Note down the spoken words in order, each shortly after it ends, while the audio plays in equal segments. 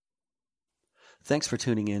Thanks for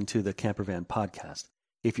tuning in to the Campervan podcast.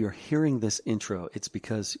 If you're hearing this intro, it's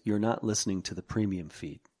because you're not listening to the premium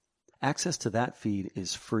feed. Access to that feed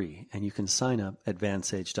is free, and you can sign up at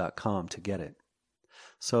vansage.com to get it.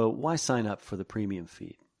 So why sign up for the premium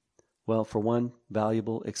feed? Well, for one,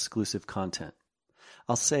 valuable exclusive content.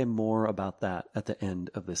 I'll say more about that at the end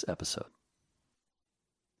of this episode.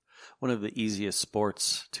 One of the easiest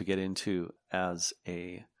sports to get into as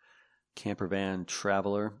a campervan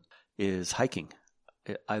traveler is hiking.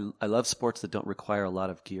 I love sports that don't require a lot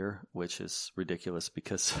of gear, which is ridiculous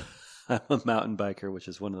because I'm a mountain biker, which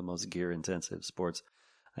is one of the most gear-intensive sports.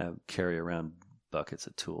 I carry around buckets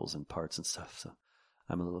of tools and parts and stuff, so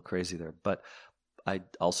I'm a little crazy there. But I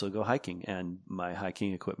also go hiking, and my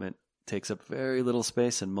hiking equipment takes up very little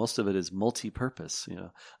space, and most of it is multi-purpose. You know,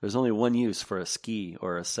 there's only one use for a ski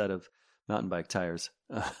or a set of mountain bike tires.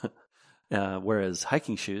 Whereas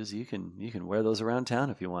hiking shoes, you can wear those around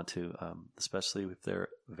town if you want to, especially if they're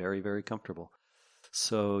very, very comfortable.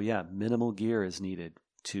 So yeah, minimal gear is needed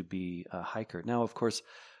to be a hiker. Now, of course,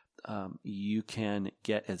 you can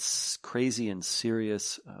get as crazy and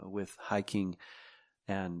serious with hiking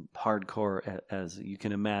and hardcore as you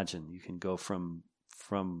can imagine. You can go from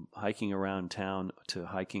hiking around town to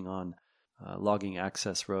hiking on logging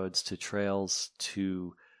access roads to trails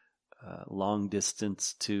to long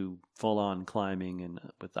distance to full on climbing and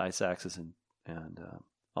with ice axes and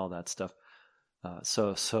all that stuff.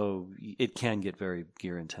 So it can get very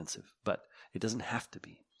gear intensive, but it doesn't have to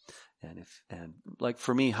be. And like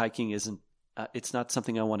for me, hiking isn't. It's not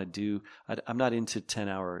something I want to do. I'm not into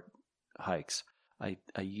 10-hour hikes. I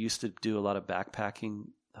used to do a lot of backpacking,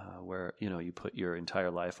 where you put your entire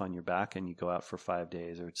life on your back and you go out for 5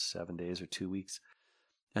 days or 7 days or 2 weeks.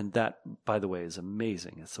 And that, by the way, is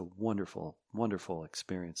amazing. It's a wonderful, wonderful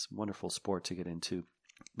experience, wonderful sport to get into.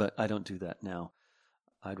 But I don't do that now.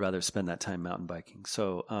 I'd rather spend that time mountain biking.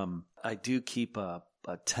 So I do keep a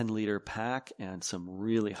 10-liter pack and some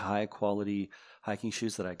really high-quality hiking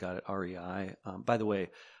shoes that I got at REI. By the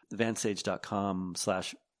way,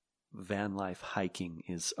 vansage.com/vanlifehiking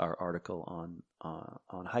is our article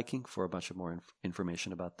on hiking for a bunch of more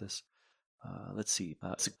information about this. Let's see.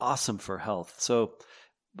 It's awesome for health. So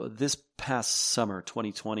this past summer,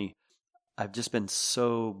 2020, I've just been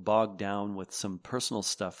so bogged down with some personal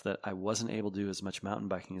stuff that I wasn't able to do as much mountain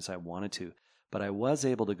biking as I wanted to. But I was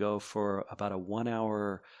able to go for about a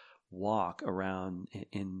 1-hour walk around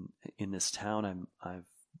in this town I've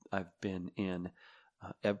been in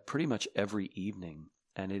pretty much every evening,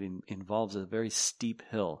 and it involves a very steep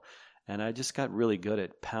hill. And I just got really good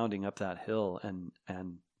at pounding up that hill and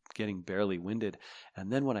getting barely winded. And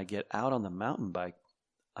then when I get out on the mountain bike,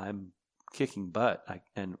 I'm kicking butt,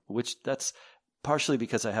 which that's partially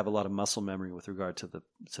because I have a lot of muscle memory with regard to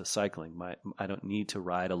cycling. I don't need to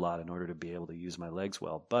ride a lot in order to be able to use my legs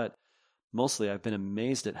well, but mostly I've been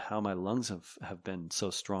amazed at how my lungs have been so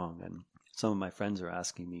strong. And some of my friends are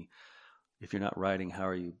asking me, if you're not riding, how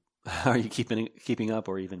are you keeping up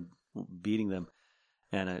or even beating them?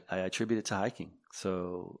 And I attribute it to hiking.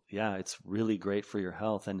 So yeah, it's really great for your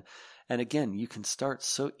health. And again, you can start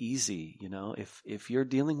so easy. If you're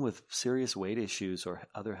dealing with serious weight issues or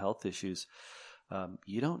other health issues,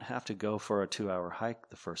 you don't have to go for a 2-hour hike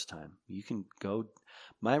the first time. You can go.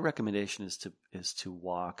 My recommendation is to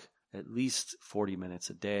walk at least 40 minutes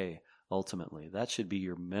a day. Ultimately, that should be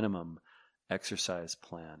your minimum exercise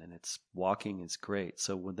plan, and walking is great.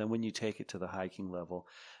 So when you take it to the hiking level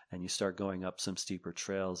and you start going up some steeper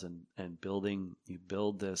trails and you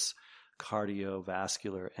build this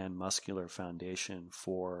cardiovascular and muscular foundation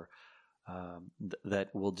for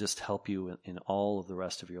that will just help you in all of the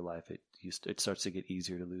rest of your life. It starts to get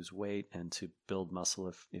easier to lose weight and to build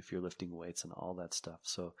muscle if you're lifting weights and all that stuff.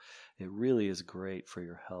 So it really is great for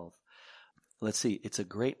your health. Let's see, it's a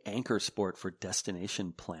great anchor sport for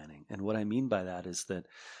destination planning. And what I mean by that is that,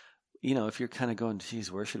 if you're kind of going,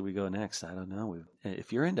 geez, where should we go next? I don't know.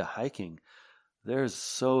 If you're into hiking, there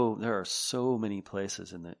are so many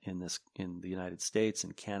places in the United States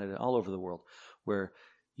and Canada, all over the world, where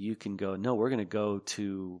you can go. No, we're going to go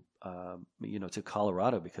to to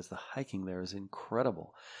Colorado because the hiking there is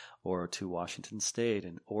incredible, or to Washington State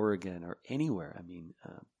and Oregon or anywhere. I mean,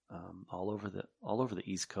 all over the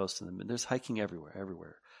East Coast, and there's hiking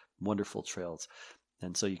everywhere. Wonderful trails.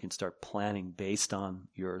 And so you can start planning based on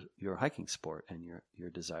your hiking sport and your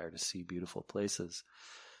desire to see beautiful places.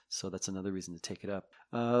 So that's another reason to take it up.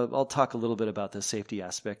 I'll talk a little bit about the safety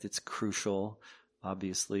aspect. It's crucial.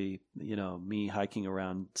 Obviously, me hiking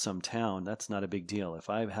around some town, that's not a big deal. If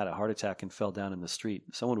I had a heart attack and fell down in the street,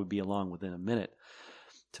 someone would be along within a minute.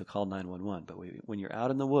 to call 911. But when you're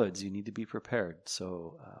out in the woods, you need to be prepared.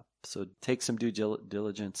 So take some due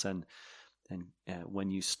diligence, and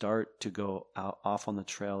when you start to go off on the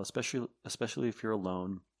trail, especially if you're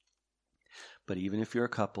alone, but even if you're a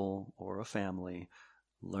couple or a family,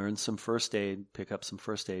 learn some first aid, pick up some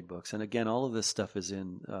first aid books. And again, all of this stuff is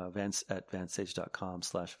in at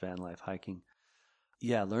vansage.com/vanlifehiking.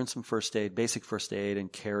 Yeah, learn some first aid, basic first aid,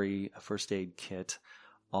 and carry a first aid kit.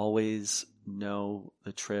 Always know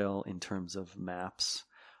the trail in terms of maps.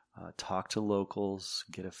 Talk to locals,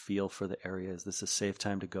 get a feel for the area. Is this a safe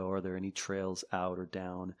time to go? Are there any trails out or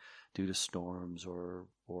down due to storms or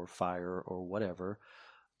fire or whatever?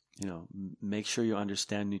 Make sure you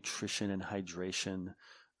understand nutrition and hydration.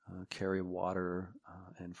 Carry water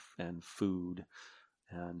and food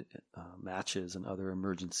and matches and other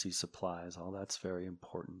emergency supplies. All that's very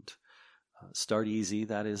important. Start easy.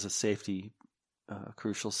 That is a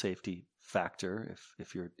crucial safety factor.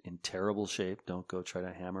 If you're in terrible shape, don't go try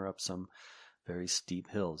to hammer up some very steep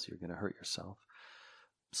hills. You're going to hurt yourself.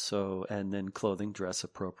 So, and then clothing, dress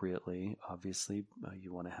appropriately. Obviously,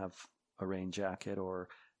 you want to have a rain jacket or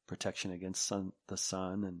protection against the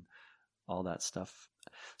sun and all that stuff.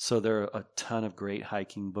 So there are a ton of great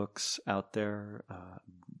hiking books out there,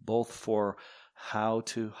 both for how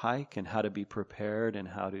to hike and how to be prepared and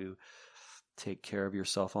how to take care of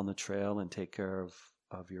yourself on the trail and take care of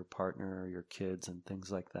your partner or your kids and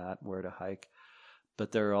things like that, where to hike.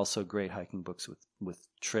 But there are also great hiking books with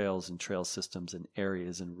trails and trail systems and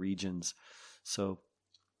areas and regions. So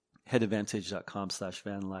head to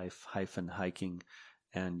vantage.com/vanlife-hiking,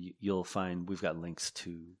 and you'll find we've got links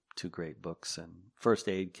to great books and first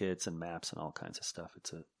aid kits and maps and all kinds of stuff.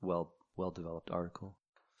 It's a well-developed article.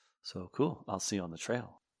 So cool. I'll see you on the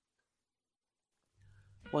trail.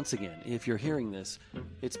 Once again, if you're hearing this,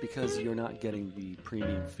 it's because you're not getting the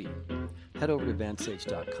premium feed. Head over to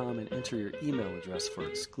vansage.com and enter your email address for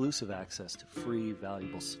exclusive access to free,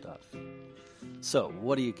 valuable stuff. So,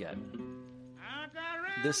 what do you get?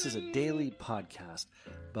 This is a daily podcast,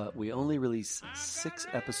 but we only release 6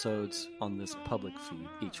 episodes on this public feed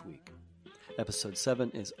each week. Episode 7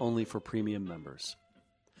 is only for premium members.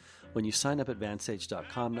 When you sign up at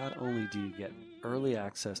vansage.com, not only do you get early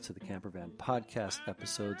access to the Campervan podcast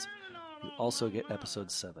episodes, you also get episode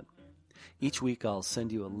 7. Each week I'll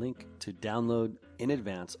send you a link to download in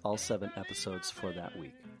advance all 7 episodes for that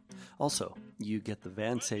week. Also, you get the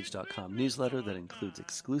vansage.com newsletter that includes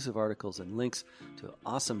exclusive articles and links to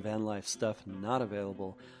awesome van life stuff not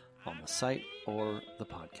available on the site or the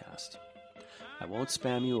podcast. I won't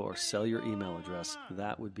spam you or sell your email address.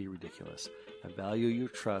 That would be ridiculous. I value your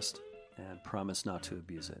trust and promise not to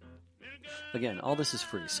abuse it. Again, all this is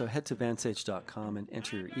free, so head to vansage.com and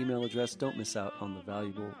enter your email address. Don't miss out on the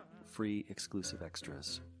valuable, free, exclusive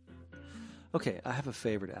extras. Okay, I have a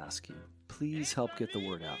favor to ask you. Please help get the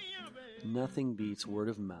word out. Nothing beats word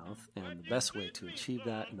of mouth, and the best way to achieve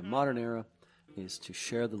that in the modern era is to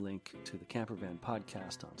share the link to the Campervan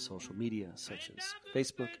podcast on social media such as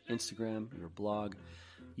Facebook, Instagram, your blog,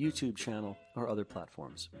 YouTube channel, or other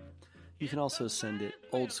platforms. You can also send it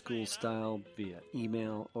old school style via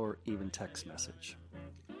email or even text message.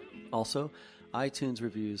 Also, iTunes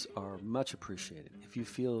reviews are much appreciated. If you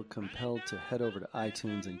feel compelled to head over to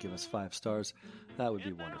iTunes and give us 5 stars, that would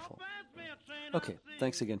be wonderful. Okay,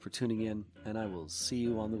 thanks again for tuning in, and I will see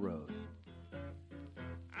you on the road.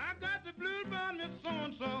 I got the blues about me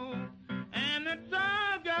so-and-so, and the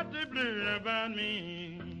dog got the blues about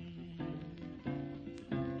me.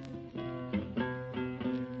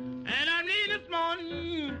 And I need this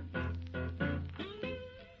morning,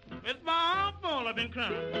 it's my heart full, I've been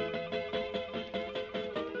crying.